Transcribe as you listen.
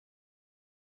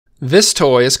This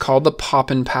toy is called the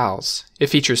Poppin Pals. It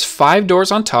features 5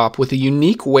 doors on top with a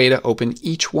unique way to open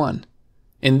each one.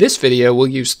 In this video, we'll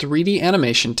use 3D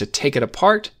animation to take it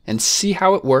apart and see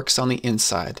how it works on the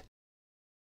inside.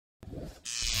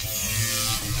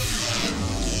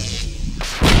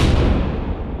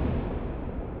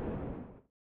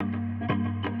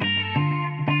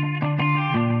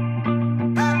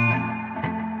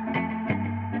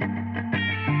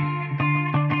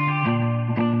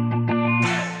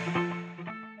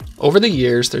 Over the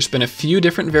years, there's been a few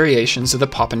different variations of the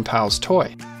Poppin Pals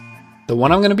toy. The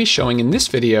one I'm going to be showing in this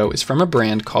video is from a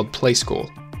brand called Playskool.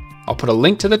 I'll put a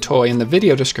link to the toy in the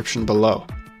video description below.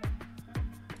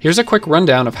 Here's a quick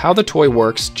rundown of how the toy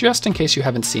works, just in case you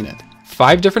haven't seen it.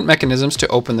 5 different mechanisms to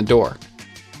open the door.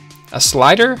 A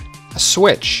slider, a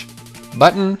switch,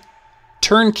 button,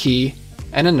 turn key,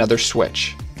 and another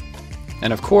switch.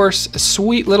 And of course, a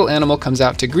sweet little animal comes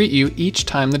out to greet you each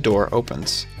time the door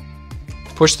opens.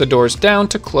 Push the doors down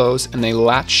to close and they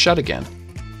latch shut again.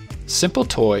 Simple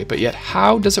toy, but yet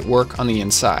how does it work on the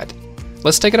inside?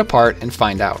 Let's take it apart and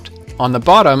find out. On the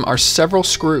bottom are several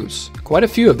screws, quite a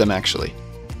few of them actually.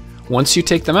 Once you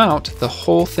take them out, the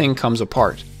whole thing comes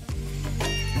apart.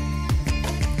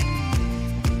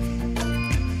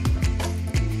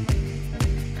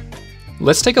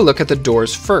 Let's take a look at the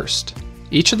doors first.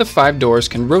 Each of the 5 doors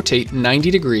can rotate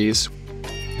 90 degrees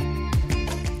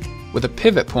with a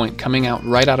pivot point coming out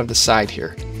right out of the side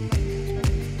here.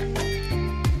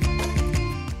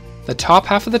 The top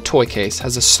half of the toy case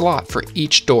has a slot for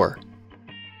each door.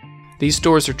 These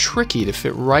doors are tricky to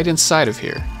fit right inside of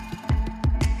here.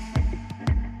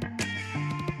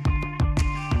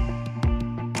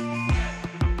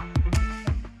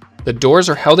 The doors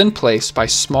are held in place by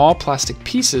small plastic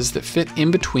pieces that fit in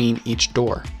between each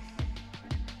door.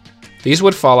 These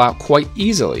would fall out quite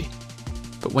easily,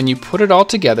 but when you put it all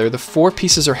together, the 4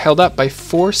 pieces are held up by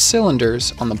 4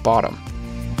 cylinders on the bottom.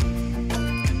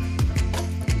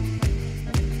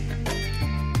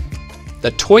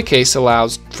 The toy case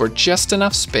allows for just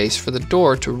enough space for the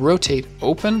door to rotate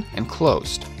open and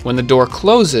closed. When the door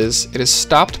closes, it is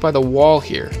stopped by the wall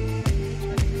here.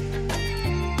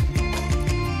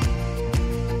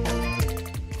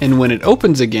 And when it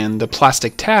opens again, the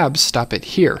plastic tabs stop it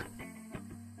here.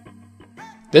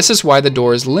 This is why the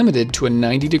door is limited to a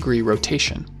 90-degree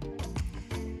rotation.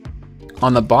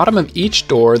 On the bottom of each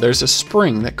door, there's a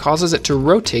spring that causes it to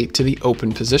rotate to the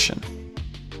open position.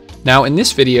 Now in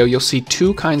this video, you'll see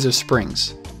 2 kinds of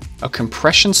springs, a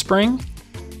compression spring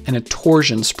and a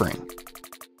torsion spring.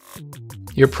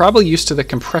 You're probably used to the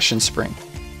compression spring.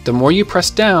 The more you press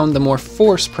down, the more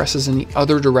force presses in the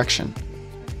other direction.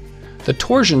 The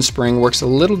torsion spring works a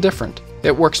little different.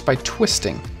 It works by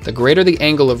twisting. The greater the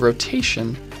angle of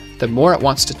rotation, the more it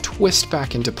wants to twist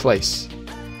back into place.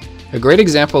 A great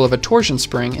example of a torsion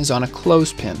spring is on a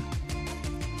clothespin.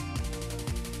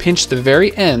 Pinch the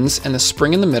very ends and the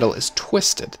spring in the middle is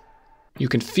twisted. You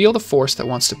can feel the force that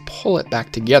wants to pull it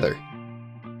back together.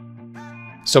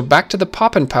 So back to the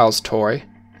Poppin Pals toy,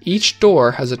 each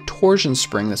door has a torsion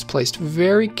spring that's placed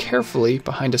very carefully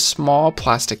behind a small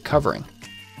plastic covering.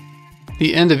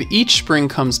 The end of each spring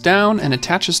comes down and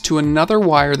attaches to another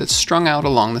wire that's strung out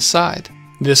along the side.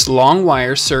 This long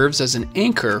wire serves as an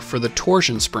anchor for the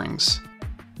torsion springs.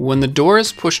 When the door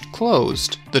is pushed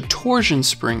closed, the torsion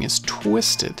spring is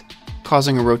twisted,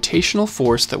 causing a rotational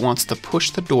force that wants to push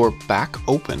the door back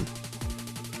open.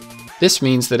 This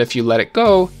means that if you let it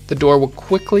go, the door will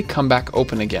quickly come back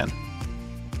open again.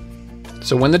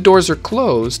 So when the doors are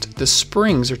closed, the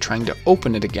springs are trying to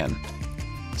open it again.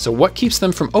 So what keeps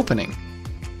them from opening?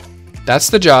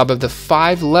 That's the job of the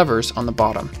 5 levers on the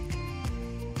bottom.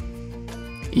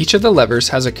 Each of the levers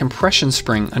has a compression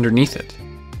spring underneath it.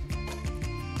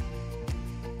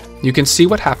 You can see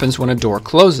what happens when a door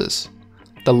closes.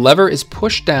 The lever is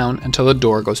pushed down until the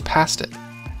door goes past it.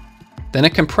 Then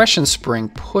a compression spring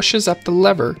pushes up the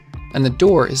lever and the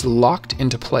door is locked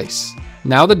into place.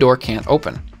 Now the door can't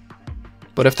open.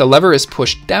 But if the lever is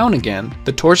pushed down again,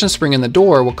 the torsion spring in the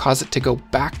door will cause it to go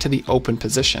back to the open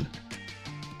position.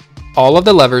 All of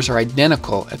the levers are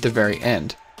identical at the very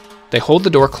end. They hold the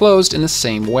door closed in the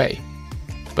same way.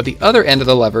 But the other end of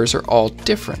the levers are all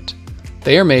different.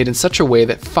 They are made in such a way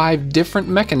that 5 different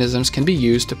mechanisms can be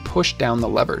used to push down the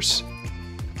levers.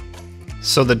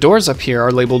 So the doors up here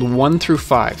are labeled 1 through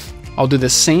 5. I'll do the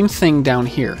same thing down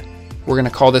here. We're going to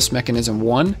call this mechanism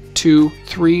 1, 2,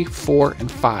 3, 4,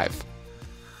 and 5.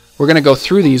 We're going to go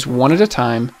through these one at a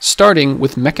time, starting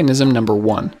with mechanism number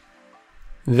 1.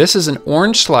 This is an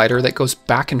orange slider that goes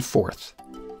back and forth.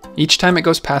 Each time it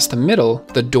goes past the middle,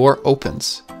 the door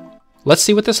opens. Let's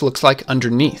see what this looks like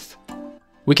underneath.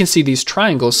 We can see these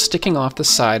triangles sticking off the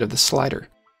side of the slider.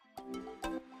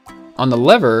 On the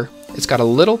lever, it's got a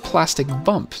little plastic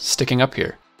bump sticking up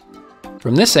here.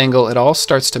 From this angle, it all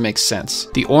starts to make sense.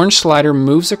 The orange slider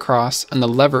moves across and the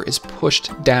lever is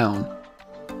pushed down.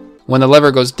 When the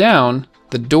lever goes down,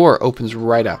 the door opens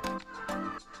right up.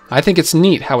 I think it's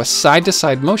neat how a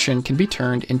side-to-side motion can be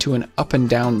turned into an up and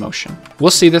down motion.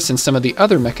 We'll see this in some of the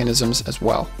other mechanisms as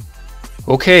well.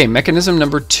 Okay, mechanism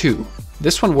number 2.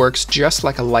 This one works just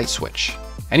like a light switch.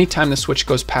 Anytime the switch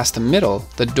goes past the middle,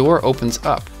 the door opens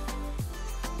up.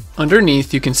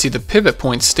 Underneath, you can see the pivot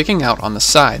points sticking out on the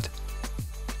side,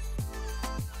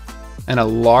 and a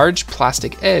large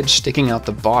plastic edge sticking out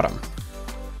the bottom.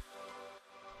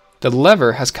 The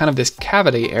lever has kind of this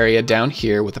cavity area down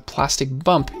here with a plastic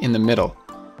bump in the middle.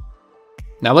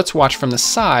 Now let's watch from the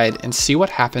side and see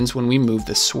what happens when we move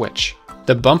the switch.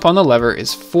 The bump on the lever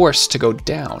is forced to go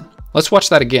down. Let's watch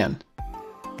that again.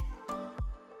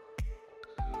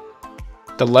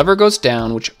 The lever goes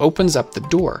down, which opens up the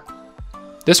door.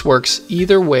 This works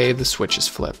either way the switch is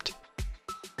flipped.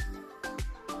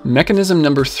 Mechanism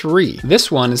number 3.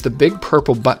 This one is the big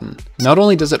purple button. Not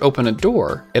only does it open a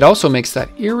door, it also makes that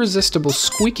irresistible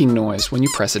squeaking noise when you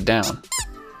press it down.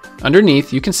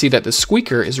 Underneath, you can see that the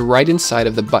squeaker is right inside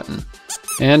of the button.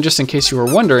 And just in case you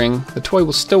were wondering, the toy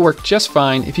will still work just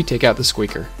fine if you take out the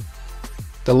squeaker.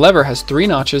 The lever has 3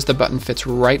 notches, the button fits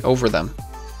right over them.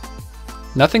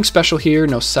 Nothing special here,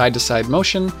 no side-to-side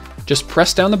motion, just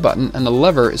press down the button and the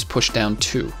lever is pushed down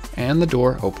too, and the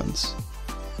door opens.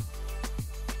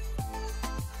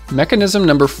 Mechanism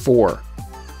number 4.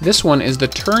 This one is the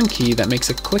turn key that makes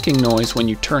a clicking noise when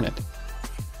you turn it.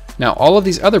 Now all of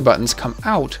these other buttons come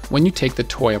out when you take the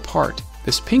toy apart.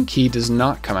 This pink key does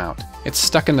not come out. It's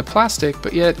stuck in the plastic,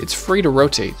 but yet it's free to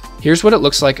rotate. Here's what it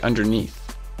looks like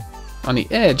underneath. On the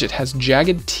edge, it has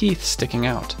jagged teeth sticking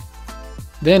out.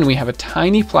 Then we have a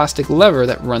tiny plastic lever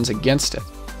that runs against it.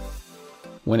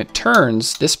 When it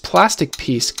turns, this plastic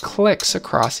piece clicks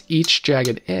across each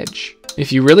jagged edge.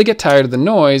 If you really get tired of the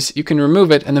noise, you can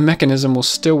remove it and the mechanism will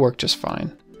still work just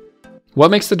fine.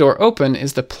 What makes the door open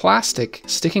is the plastic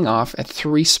sticking off at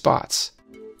 3 spots.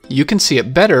 You can see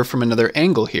it better from another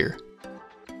angle here.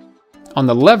 On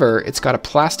the lever, it's got a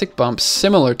plastic bump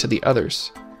similar to the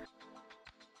others.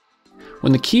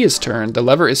 When the key is turned, the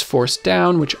lever is forced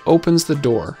down, which opens the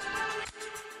door.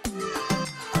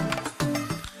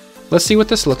 Let's see what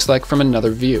this looks like from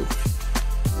another view.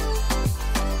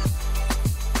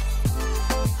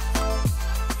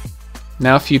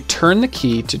 Now if you turn the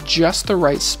key to just the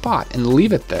right spot and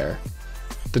leave it there,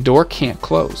 the door can't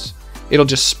close. It'll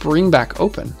just spring back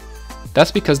open.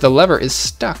 That's because the lever is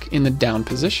stuck in the down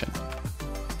position.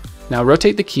 Now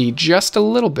rotate the key just a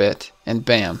little bit and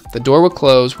bam, the door will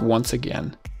close once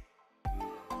again.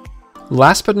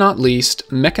 Last but not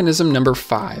least, mechanism number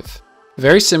 5.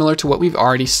 Very similar to what we've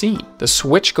already seen. The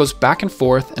switch goes back and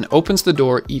forth and opens the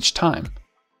door each time.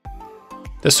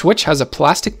 The switch has a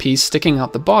plastic piece sticking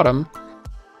out the bottom,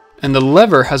 and the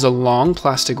lever has a long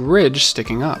plastic ridge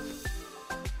sticking up.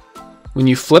 When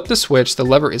you flip the switch, the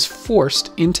lever is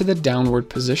forced into the downward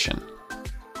position.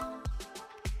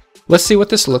 Let's see what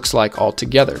this looks like all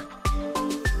together.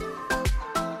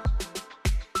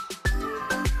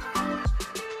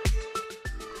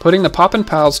 Putting the Poppin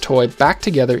Pals toy back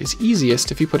together is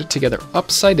easiest if you put it together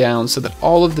upside down so that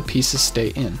all of the pieces stay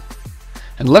in.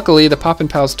 And luckily, the Poppin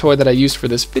Pals toy that I used for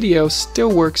this video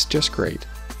still works just great.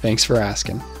 Thanks for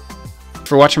asking.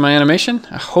 For watching my animation,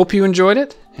 I hope you enjoyed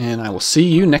it, and I will see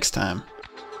you next time.